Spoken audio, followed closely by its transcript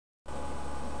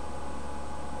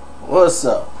What's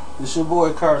up? It's your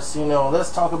boy Carcino.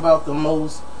 Let's talk about the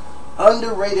most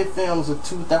underrated films of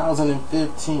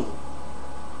 2015.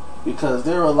 Because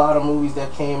there are a lot of movies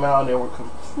that came out that were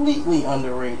completely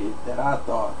underrated that I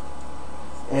thought.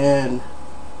 And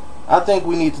I think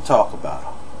we need to talk about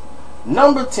them.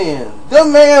 Number 10, The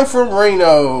Man from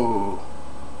Reno.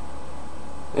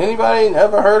 Anybody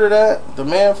ever heard of that? The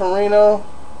Man from Reno?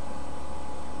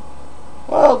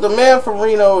 Well, The Man from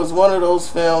Reno is one of those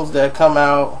films that come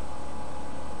out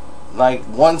like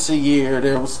once a year.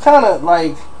 There was kind of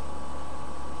like,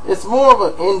 it's more of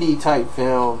an indie type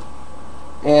film,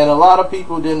 and a lot of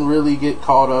people didn't really get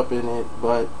caught up in it,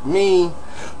 but me,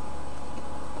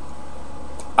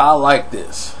 I like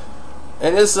this.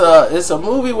 And it's a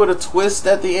movie with a twist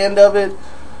at the end of it.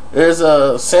 There's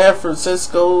a San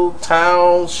Francisco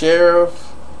town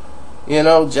sheriff,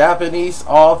 Japanese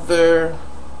author,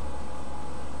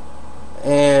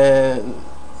 and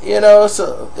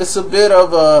it's a bit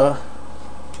of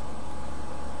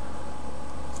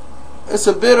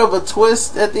a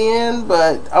twist at the end,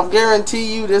 but I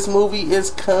guarantee you this movie is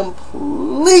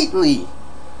completely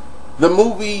the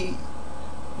movie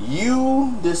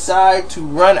you decide to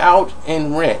run out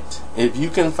and rent. If you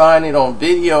can find it on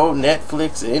video,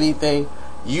 Netflix, anything,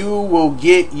 you will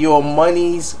get your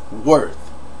money's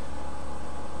worth.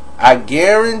 I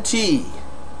guarantee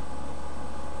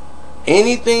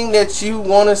anything that you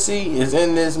want to see is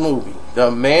in this movie. The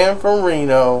Man from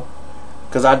Reno.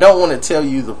 Because I don't want to tell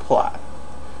you the plot.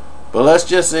 But let's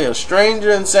just say a stranger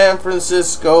in San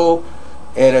Francisco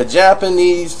and a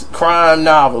Japanese crime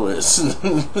novelist.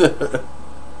 And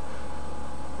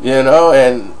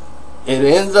it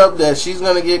ends up that she's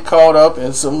going to get caught up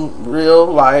in some real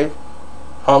life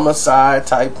homicide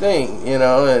type thing, and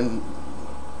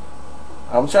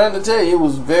I'm trying to tell you, it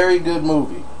was a very good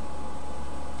movie.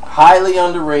 Highly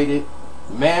underrated.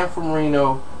 Man from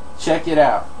Reno. Check it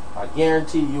out. I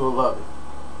guarantee you will love it.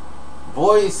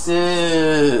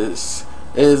 Voices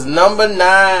is number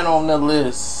 9 on the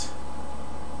list.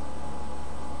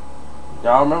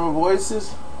 Y'all remember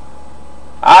Voices?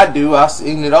 I do. I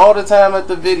seen it all the time at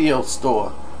the video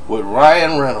store with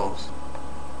Ryan Reynolds.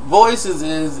 Voices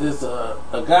is a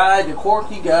guy, the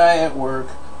quirky guy at work,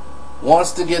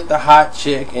 wants to get the hot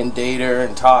chick and date her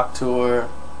and talk to her.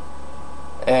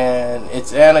 And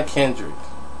it's Anna Kendrick.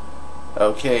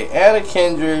 Okay, Anna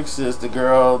Kendrick is the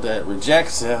girl that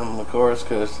rejects him, of course,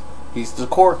 because he's the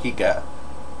quirky guy.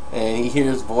 And he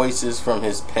hears voices from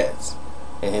his pets.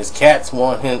 And his cat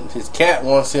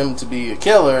wants him to be a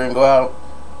killer and go out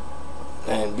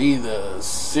and be the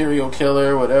serial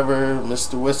killer, whatever,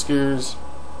 Mr. Whiskers.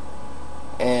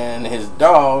 And his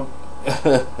dog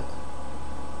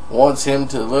wants him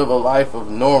to live a life of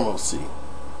normalcy.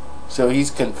 So he's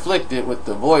conflicted with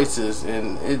the voices,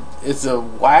 and it's a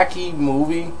wacky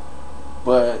movie,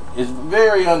 but it's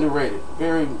very underrated.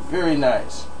 Very, very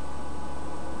nice.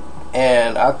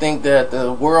 And I think that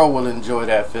the world will enjoy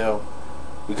that film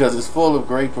because it's full of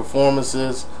great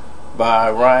performances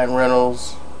by Ryan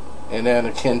Reynolds and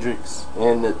Anna Kendrick,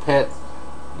 and the pets.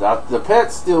 The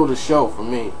pets steal the show for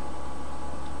me.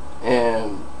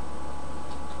 And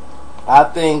I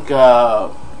think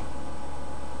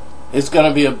it's going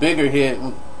to be a bigger hit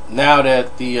now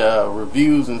that the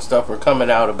reviews and stuff are coming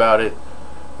out about it.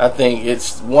 I think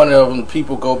it's one of them.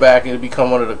 People go back and it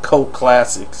become one of the cult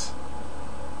classics.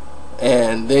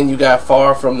 And then you got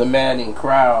Far From the Madding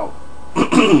Crowd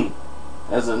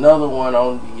as another one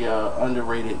on the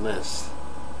underrated list.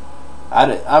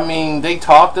 I mean, they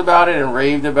talked about it and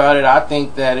raved about it. I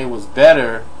think that it was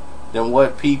better than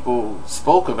what people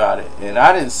spoke about it, and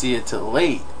I didn't see it till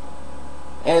late.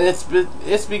 And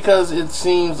it's because it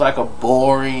seems like a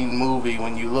boring movie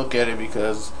when you look at it,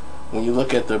 because when you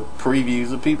look at the previews,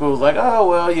 the people was like, oh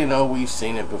well, we've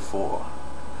seen it before.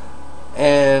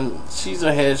 And she's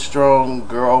a headstrong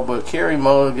girl, but Carey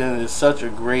Mulligan is such a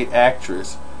great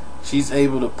actress. She's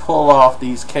able to pull off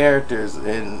these characters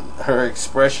and her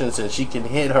expressions, and she can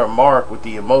hit her mark with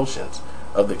the emotions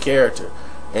of the character.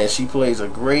 And she plays a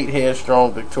great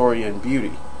headstrong Victorian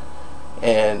beauty.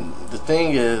 And the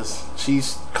thing is,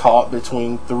 she's caught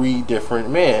between 3 different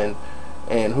men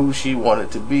and who she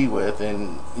wanted to be with.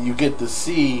 And you get to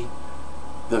see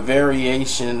the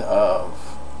variation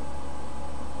of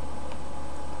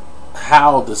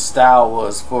how the style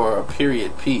was for a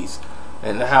period piece,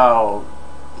 and how,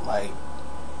 like,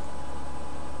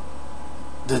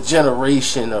 the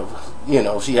generation of,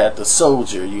 she had the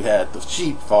soldier, you had the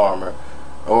sheep farmer,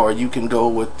 or you can go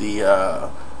with the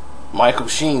Michael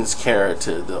Sheen's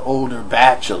character, the older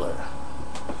bachelor.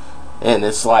 and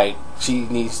it's like she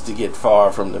needs to get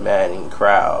far from the Manning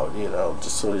crowd,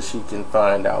 just so that she can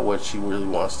find out what she really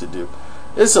wants to do.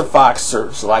 It's a Fox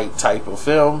Searchlight type of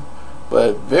film,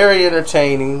 but very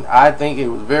entertaining. I think it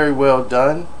was very well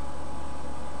done,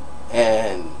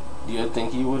 and you'd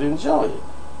think you would enjoy it.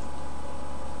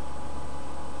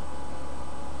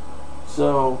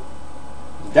 So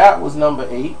that was number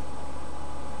 8,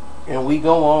 and we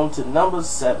go on to number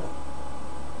 7.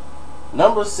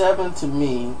 Number 7 to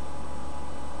me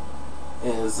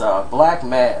is Black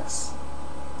Mass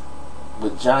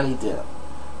with Johnny Depp.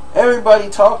 Everybody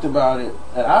talked about it,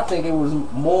 and I think it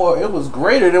was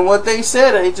greater than what they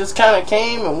said. It just kind of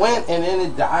came and went, and then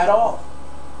it died off.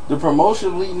 The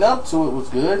promotion leading up to it was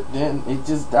good, then it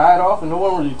just died off, and no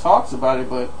one really talks about it,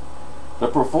 but the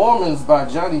performance by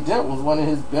Johnny Depp was one of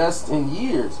his best in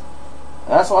years.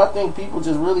 That's why I think people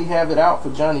just really have it out for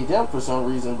Johnny Depp for some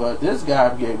reason, but this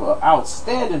guy gave an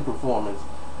outstanding performance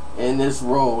in this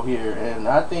role here, and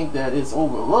I think that it's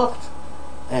overlooked,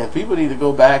 and people need to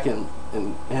go back and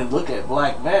look at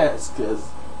Black Mass, because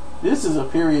this is a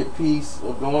period piece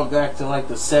of going back to like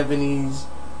the 70s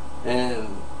and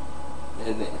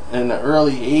the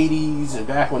early 80s, and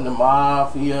back when the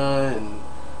mafia and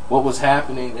what was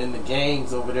happening in the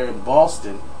gangs over there in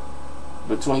Boston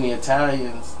between the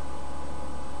Italians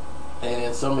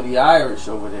and some of the Irish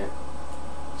over there.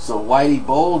 So Whitey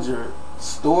Bulger's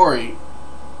story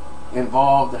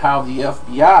involved how the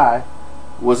FBI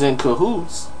was in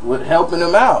cahoots with helping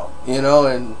him out,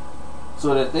 and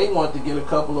so that they want to get a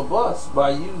couple of bucks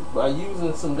by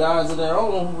using some guys of their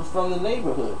own who was from the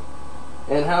neighborhood,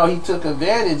 and how he took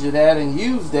advantage of that and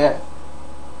used that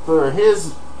for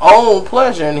his own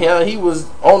pleasure, and how he was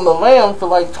on the lam for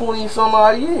like 20 some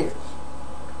odd years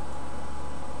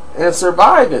and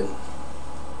surviving.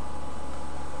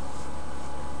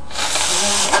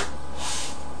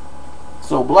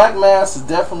 So Black Mass is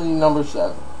definitely number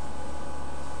 7.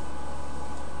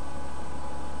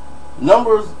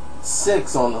 Number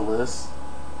 6 on the list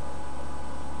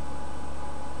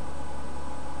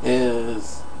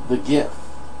is The Gift.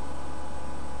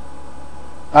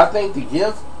 I think The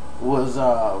Gift was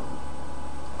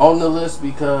on the list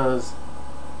because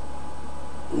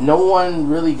no one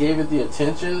really gave it the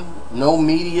attention. No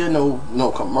media,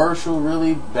 no commercial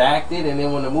really backed it. And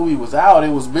then when the movie was out, it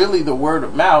was really the word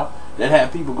of mouth that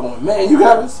had people going, man, you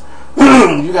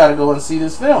gotta go and see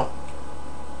this film.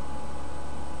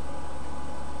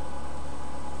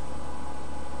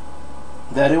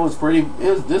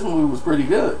 This movie was pretty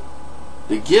good.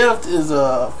 The Gift is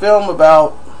a film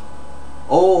about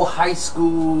old high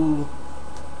school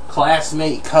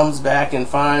classmate comes back and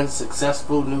finds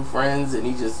successful new friends, and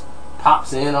he just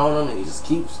pops in on them, and he just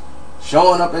keeps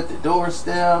showing up at the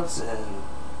doorsteps, and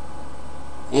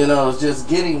it's just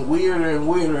getting weirder and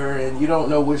weirder, and you don't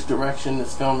know which direction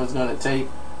this film is going to take.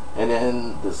 And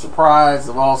then the surprise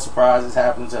of all surprises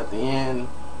happens at the end,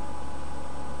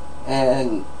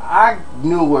 and I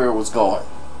knew where it was going.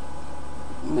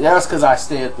 That's because I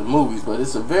stay at the movies, but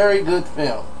it's a very good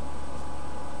film.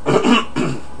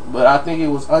 But I think it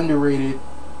was underrated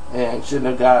and shouldn't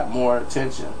have got more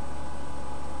attention.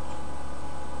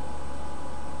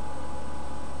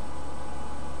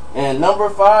 And number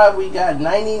 5, we got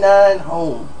 99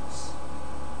 Homes.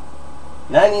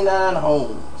 99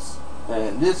 Homes.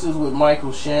 And this is with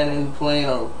Michael Shannon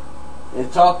playing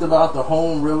it talked about the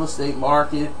home real estate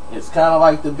market. It's kind of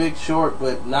like The Big Short,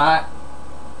 but not.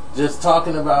 Just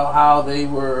talking about how they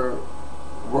were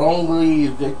wrongly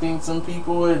evicting some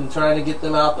people and trying to get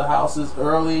them out the houses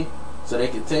early so they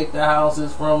could take the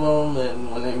houses from them,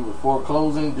 and when they were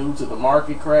foreclosing due to the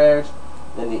market crash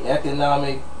and the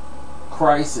economic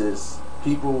crisis,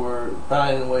 people were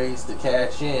finding ways to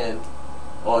cash in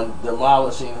on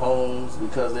demolishing homes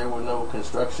because there were no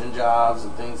construction jobs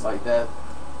and things like that.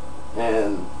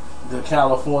 And the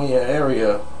California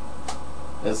area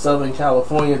and Southern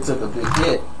California took a big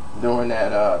hit during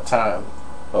that time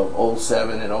of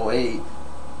 07 and 08,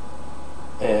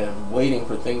 and waiting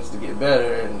for things to get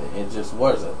better, and it just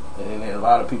wasn't. And a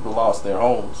lot of people lost their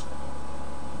homes.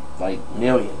 Like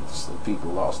millions of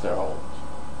people lost their homes.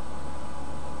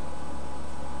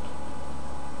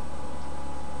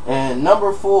 And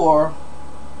number 4,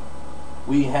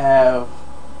 we have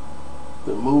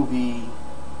the movie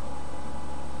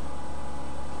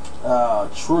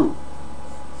True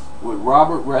with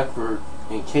Robert Redford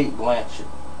and Cate Blanchett.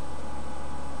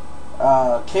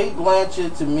 Cate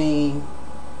Blanchett, to me,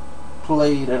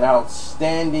 played an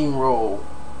outstanding role,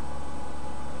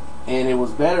 and it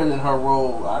was better than her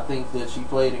role, I think, that she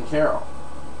played in Carol.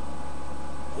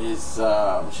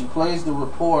 She plays the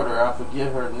reporter, I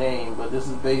forget her name, but this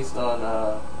is based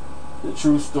on the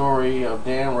true story of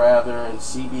Dan Rather and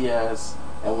CBS,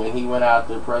 and when he went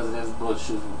after President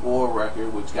Bush's war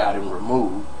record, which got him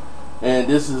removed. And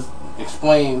this is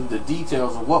explains the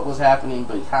details of what was happening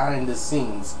behind the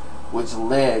scenes, which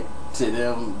led to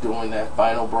them doing that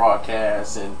final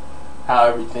broadcast, and how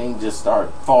everything just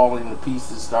started falling, the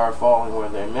pieces started falling where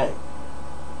they may,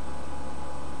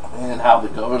 and how the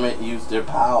government used their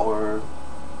power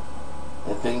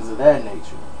and things of that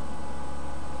nature.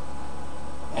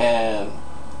 And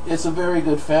it's a very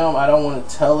good film. I don't want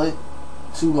to tell it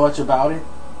too much about it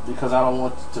because I don't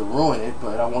want to ruin it,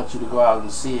 but I want you to go out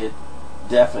and see it,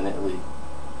 definitely.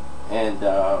 And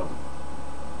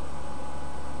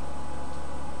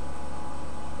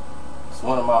it's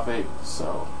one of my favorites.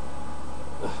 So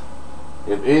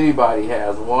if anybody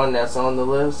has one that's on the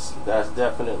list, that's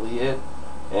definitely it.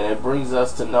 And it brings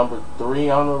us to number 3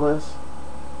 on the list,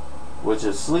 which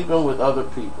is Sleeping with Other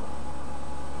People.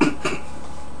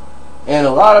 And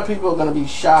a lot of people are going to be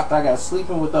shocked I got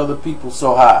Sleeping with Other People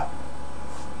so high.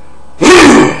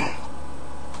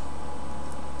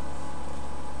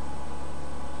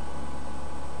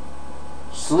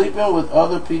 Sleeping with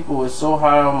Other People is so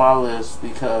high on my list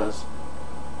because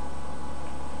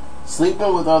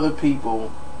Sleeping with Other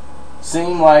People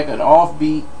seemed like an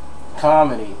offbeat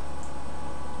comedy,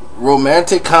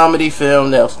 romantic comedy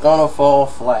film that's gonna fall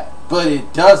flat, but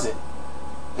it doesn't.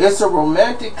 It's a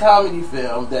romantic comedy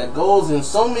film that goes in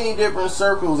so many different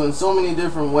circles in so many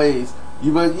different ways,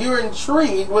 but you're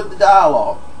intrigued with the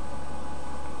dialogue.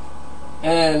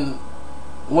 And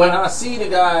when I see the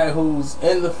guy who's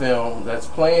in the film that's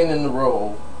playing in the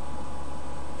role,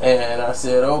 and I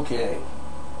said, okay,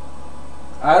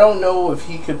 I don't know if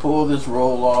he could pull this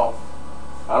role off.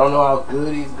 I don't know how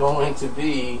good he's going to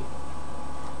be,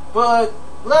 but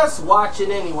let's watch it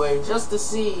anyway, just to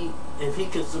see if he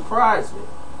could surprise me.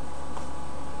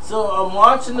 So I'm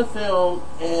watching the film,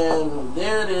 and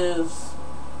there it is,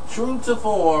 true to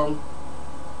form.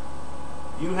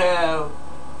 You have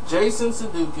Jason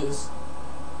Sudeikis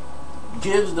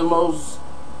gives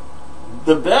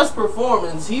the best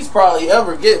performance he's probably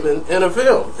ever given in a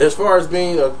film, as far as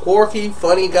being a quirky,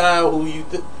 funny guy who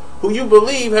you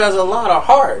believe has a lot of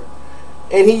heart.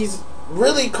 And he's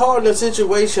really caught in a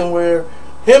situation where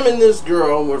him and this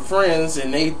girl were friends,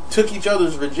 and they took each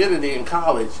other's virginity in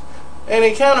college, and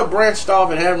they kind of branched off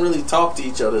and haven't really talked to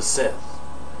each other since.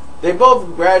 They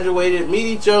both graduated, meet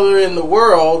each other in the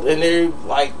world, and they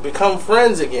like become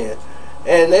friends again.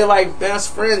 And they like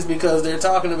best friends because they're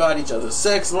talking about each other's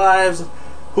sex lives,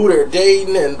 who they're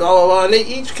dating, and blah blah blah. And they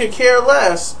each could care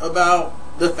less about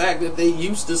the fact that they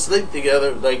used to sleep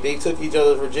together, like they took each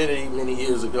other's virginity many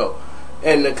years ago.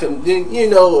 And you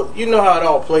know how it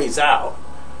all plays out.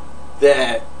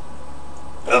 That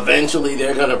eventually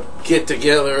they're gonna get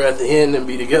together at the end and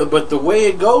be together, but the way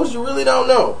it goes, you really don't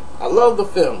know. I love the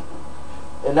film,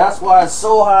 and that's why it's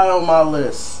so high on my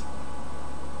list.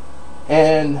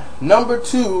 And number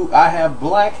 2, I have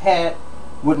Black Hat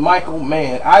with Michael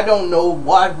Mann. I don't know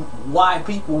why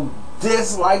people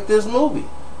dislike this movie.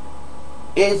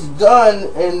 It's done,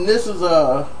 and this is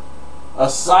a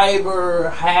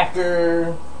cyber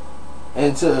hacker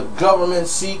into government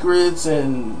secrets,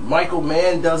 and Michael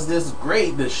Mann does this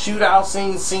great. The shootout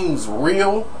scene seems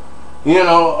real. You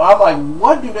know, I'm like,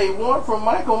 what do they want from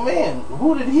Michael Mann?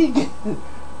 Who did he get?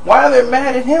 Why are they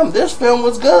mad at him? This film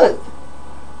was good.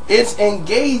 It's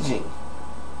engaging.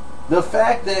 The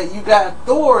fact that you got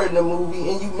Thor in the movie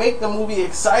and you make the movie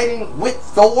exciting with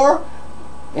Thor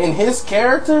and his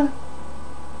character,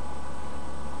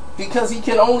 because he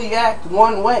can only act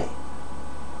one way.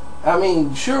 I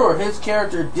mean, sure, his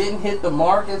character didn't hit the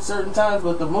mark at certain times,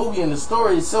 but the movie and the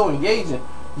story is so engaging.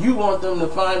 You want them to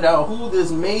find out who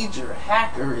this major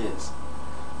hacker is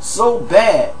so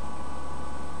bad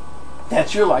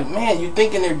that you're like, man, you're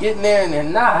thinking they're getting there and they're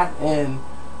not, and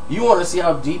you want to see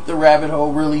how deep the rabbit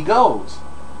hole really goes.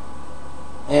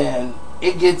 And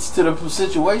it gets to the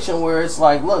situation where it's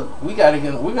like, look, we're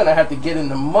gonna have to get in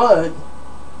the mud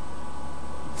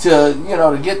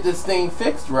to get this thing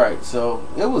fixed right. So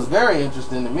it was very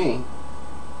interesting to me,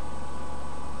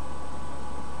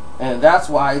 and that's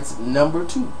why it's number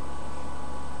 2.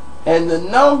 And the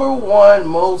number 1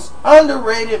 most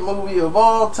underrated movie of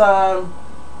all time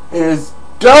is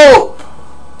Dope.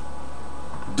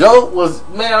 Dope was,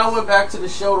 man, I went back to the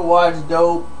show to watch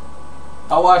Dope.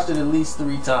 I watched it at least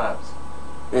 3 times.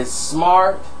 It's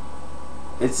smart,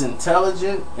 it's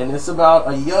intelligent, and it's about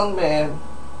a young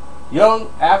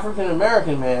African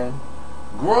American man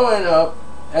growing up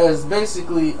as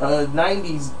basically a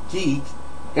 90s geek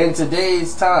in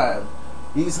today's time.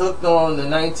 He's hooked on the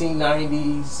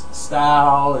 1990s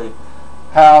style, and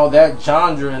how that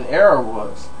genre and era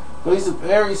was. So he's a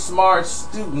very smart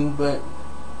student, but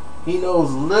he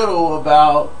knows little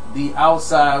about the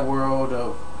outside world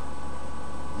of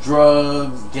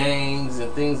drugs, gangs,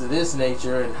 and things of this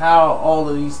nature, and how all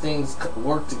of these things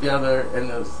work together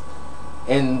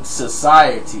in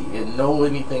society, and know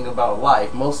anything about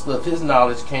life. Most of his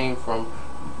knowledge came from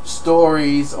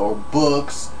stories or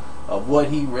books of what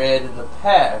he read in the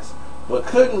past, but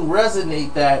couldn't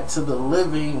resonate that to the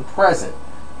living present.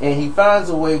 And he finds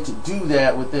a way to do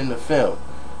that within the film.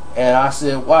 And I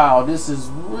said, wow, this is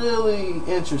really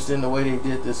interesting the way they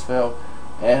did this film.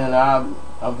 And I'm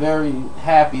very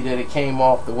happy that it came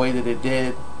off the way that it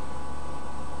did.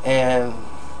 And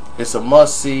it's a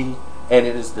must-see. And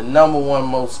it is the #1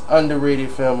 most underrated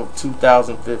film of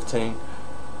 2015.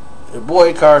 Your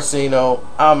boy Carcino,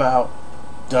 I'm out.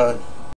 Done.